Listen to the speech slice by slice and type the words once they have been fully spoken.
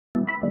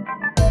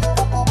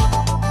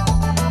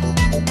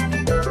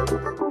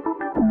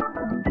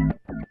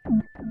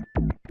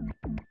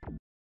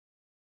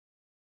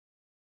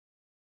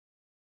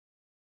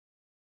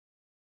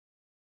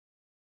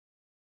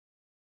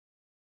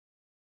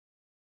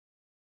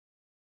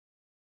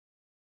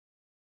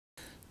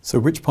So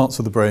which parts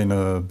of the brain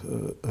are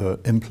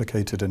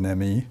implicated in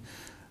ME?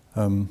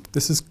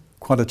 This is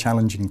quite a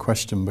challenging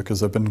question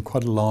because there have been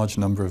quite a large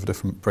number of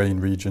different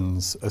brain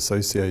regions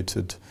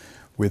associated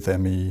with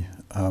ME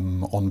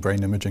on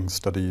brain imaging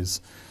studies.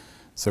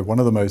 So one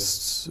of the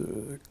most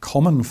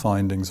common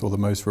findings, or the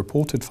most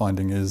reported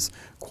finding, is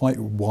quite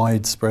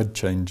widespread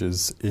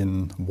changes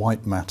in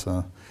white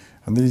matter.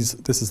 And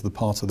this is the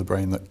part of the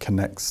brain that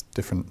connects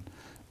different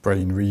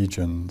brain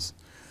regions.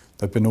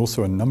 There have been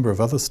also a number of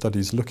other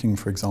studies looking,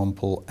 for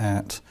example,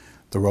 at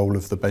the role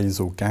of the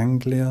basal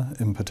ganglia,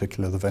 in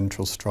particular the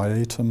ventral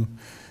striatum.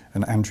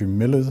 And Andrew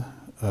Miller,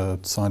 a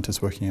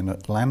scientist working in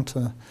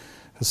Atlanta,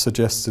 has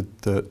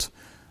suggested that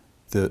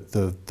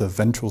the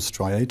ventral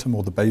striatum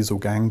or the basal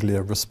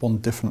ganglia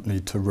respond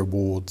differently to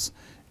rewards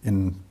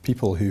in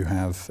people who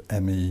have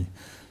ME.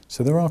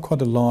 So there are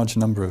quite a large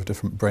number of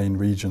different brain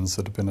regions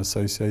that have been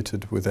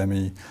associated with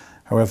ME.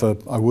 However,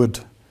 I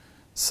would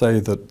say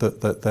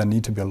that there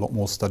need to be a lot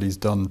more studies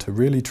done to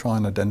really try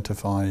and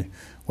identify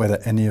whether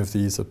any of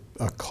these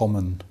are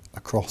common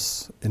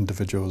across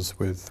individuals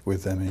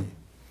with ME.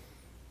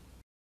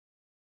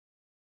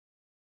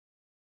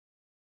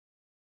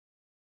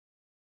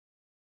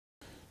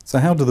 So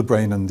how do the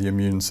brain and the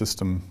immune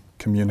system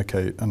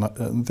communicate?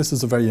 And this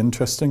is a very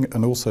interesting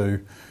and also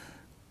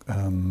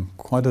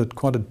quite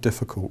a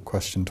difficult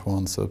question to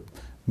answer,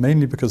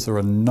 mainly because there are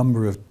a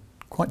number of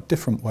quite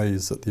different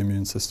ways that the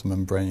immune system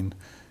and brain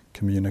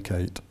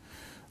communicate.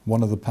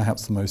 One of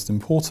perhaps the most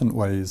important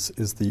ways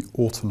is the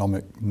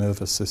autonomic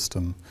nervous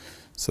system.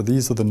 So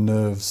these are the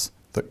nerves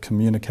that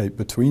communicate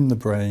between the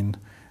brain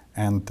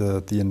and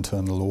the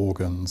internal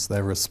organs.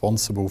 They're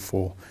responsible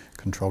for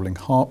controlling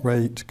heart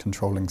rate,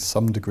 controlling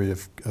some degree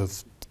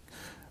of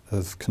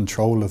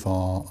control of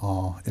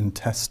our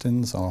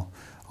intestines,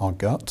 our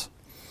gut,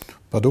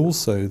 but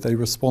also they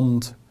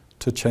respond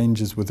to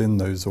changes within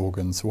those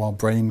organs. So our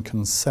brain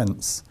can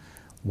sense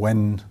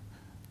when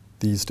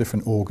these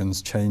different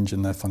organs change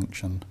in their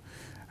function.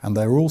 And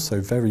they're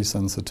also very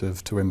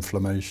sensitive to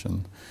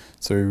inflammation.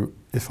 So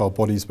if our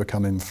bodies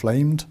become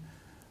inflamed,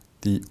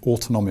 the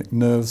autonomic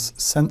nerves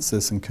sense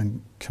this and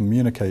can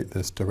communicate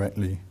this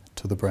directly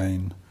to the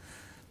brain.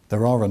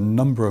 There are a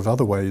number of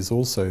other ways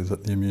also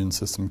that the immune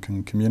system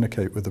can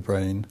communicate with the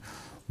brain.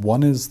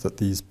 One is that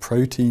these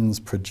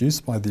proteins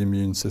produced by the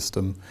immune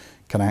system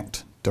can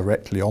act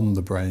directly on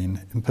the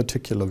brain, in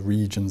particular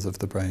regions of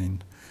the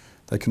brain.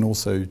 They can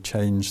also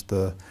change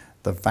the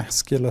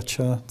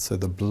vasculature, so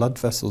the blood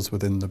vessels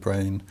within the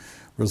brain,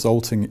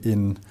 resulting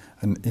in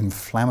an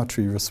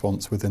inflammatory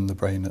response within the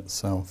brain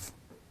itself.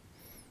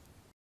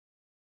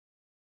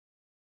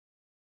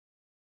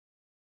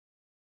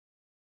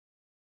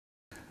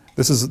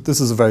 This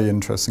is a very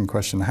interesting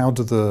question. How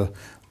do the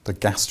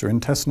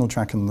gastrointestinal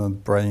tract and the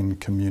brain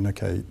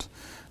communicate?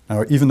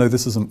 Now, even though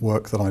this isn't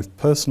work that I've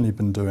personally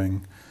been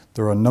doing,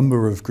 there are a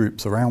number of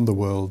groups around the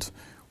world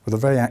with a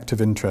very active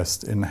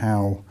interest in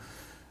how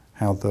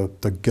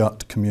the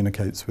gut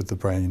communicates with the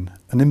brain,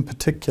 and in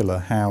particular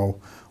how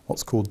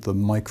what's called the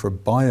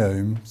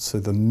microbiome, so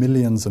the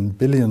millions and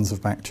billions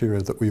of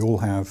bacteria that we all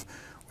have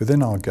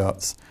within our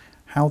guts,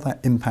 how that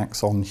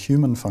impacts on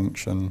human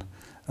function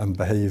and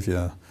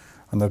behaviour.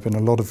 And there have been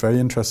a lot of very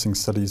interesting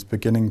studies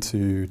beginning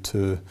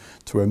to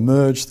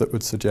emerge that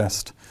would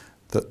suggest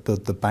that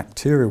the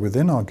bacteria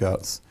within our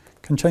guts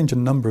can change a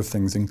number of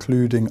things,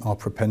 including our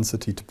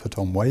propensity to put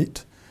on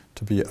weight,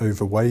 to be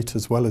overweight,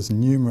 as well as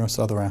numerous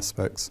other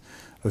aspects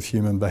of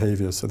human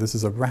behaviour. So this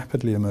is a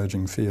rapidly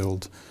emerging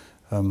field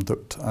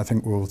that I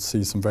think we'll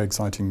see some very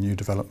exciting new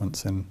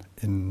developments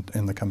in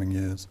the coming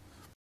years.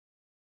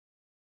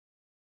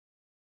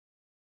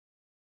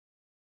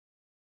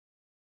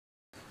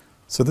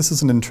 So this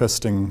is an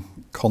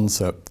interesting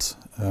concept,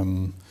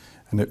 and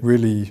it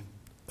really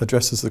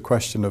addresses the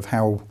question of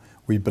how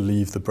we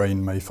believe the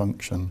brain may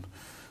function.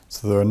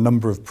 So there are a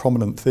number of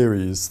prominent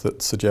theories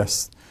that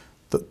suggest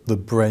that the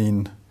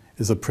brain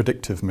is a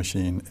predictive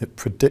machine. It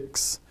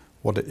predicts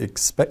what it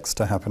expects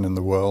to happen in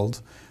the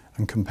world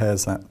and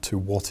compares that to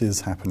what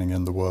is happening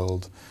in the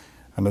world.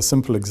 And a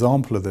simple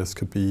example of this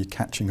could be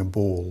catching a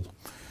ball.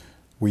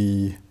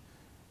 In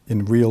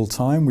real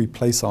time, we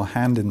place our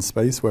hand in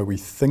space where we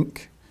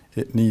think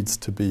it needs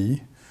to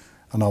be,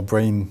 and our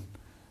brain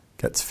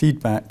gets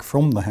feedback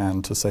from the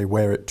hand to say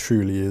where it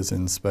truly is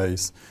in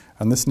space.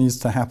 And this needs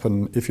to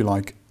happen, if you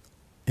like,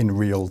 in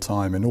real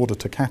time. In order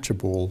to catch a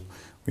ball,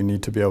 we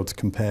need to be able to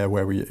compare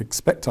where we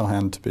expect our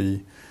hand to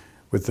be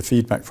with the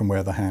feedback from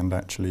where the hand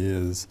actually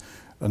is.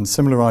 And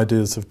similar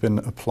ideas have been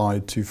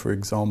applied to, for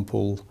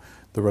example,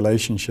 the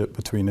relationship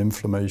between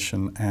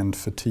inflammation and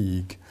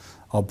fatigue.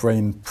 Our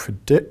brain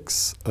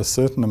predicts a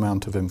certain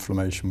amount of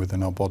inflammation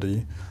within our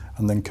body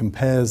and then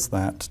compares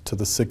that to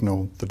the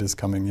signal that is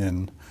coming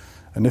in.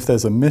 And if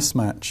there's a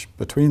mismatch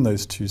between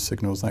those two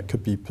signals, that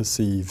could be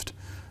perceived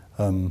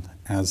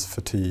as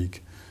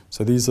fatigue.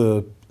 So these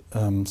are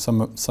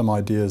some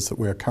ideas that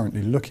we are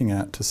currently looking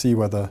at to see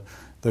whether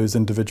those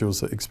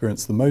individuals that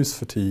experience the most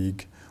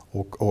fatigue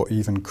or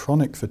even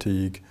chronic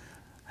fatigue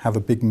have a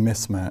big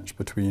mismatch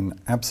between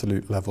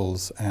absolute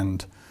levels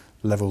and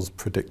levels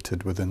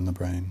predicted within the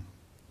brain.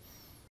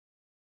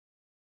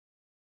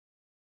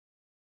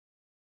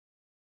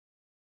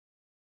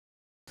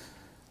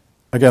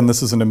 Again,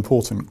 this is an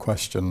important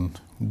question.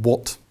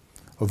 What,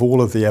 of all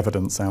of the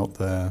evidence out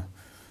there,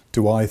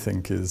 do I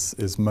think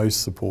is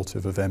most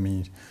supportive of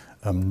ME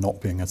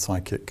not being a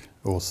psychic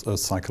or a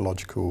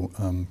psychological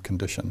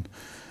condition?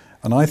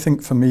 And I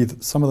think for me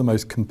that some of the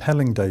most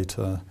compelling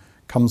data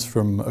comes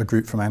from a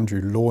group from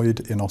Andrew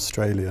Lloyd in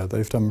Australia.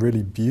 They've done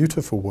really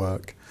beautiful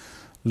work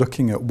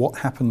looking at what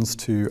happens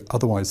to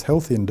otherwise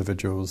healthy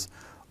individuals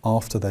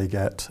after they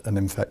get an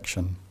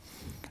infection.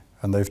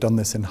 And they've done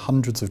this in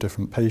hundreds of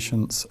different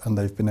patients, and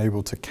they've been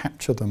able to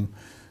capture them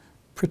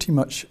pretty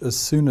much as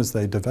soon as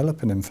they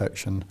develop an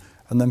infection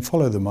and then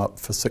follow them up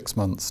for 6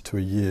 months to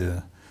a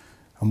year.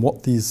 And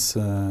what this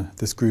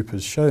group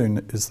has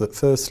shown is that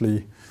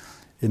firstly,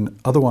 in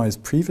otherwise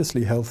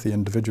previously healthy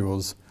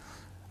individuals,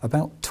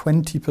 about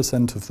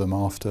 20% of them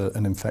after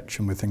an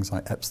infection with things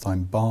like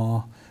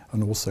Epstein-Barr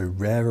and also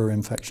rarer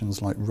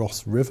infections like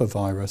Ross River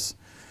virus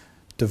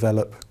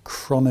develop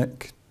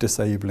chronic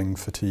disabling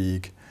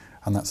fatigue,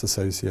 and that's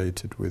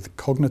associated with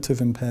cognitive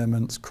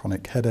impairments,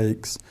 chronic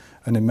headaches,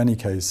 and in many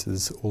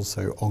cases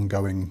also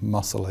ongoing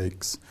muscle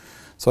aches.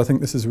 So I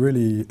think this is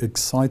really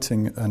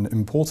exciting and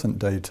important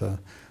data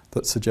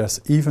that suggests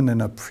even in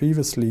a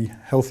previously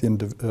healthy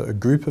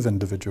group of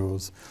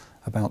individuals,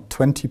 about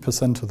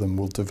 20% of them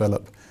will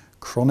develop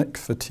chronic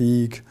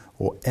fatigue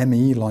or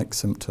ME-like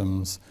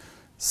symptoms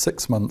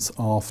 6 months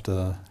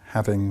after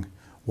having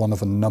one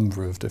of a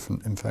number of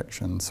different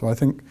infections. So I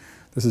think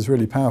this is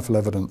really powerful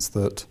evidence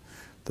that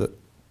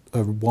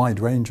a wide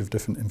range of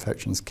different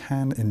infections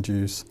can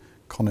induce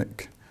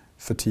chronic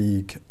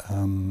fatigue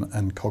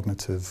and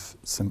cognitive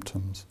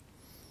symptoms.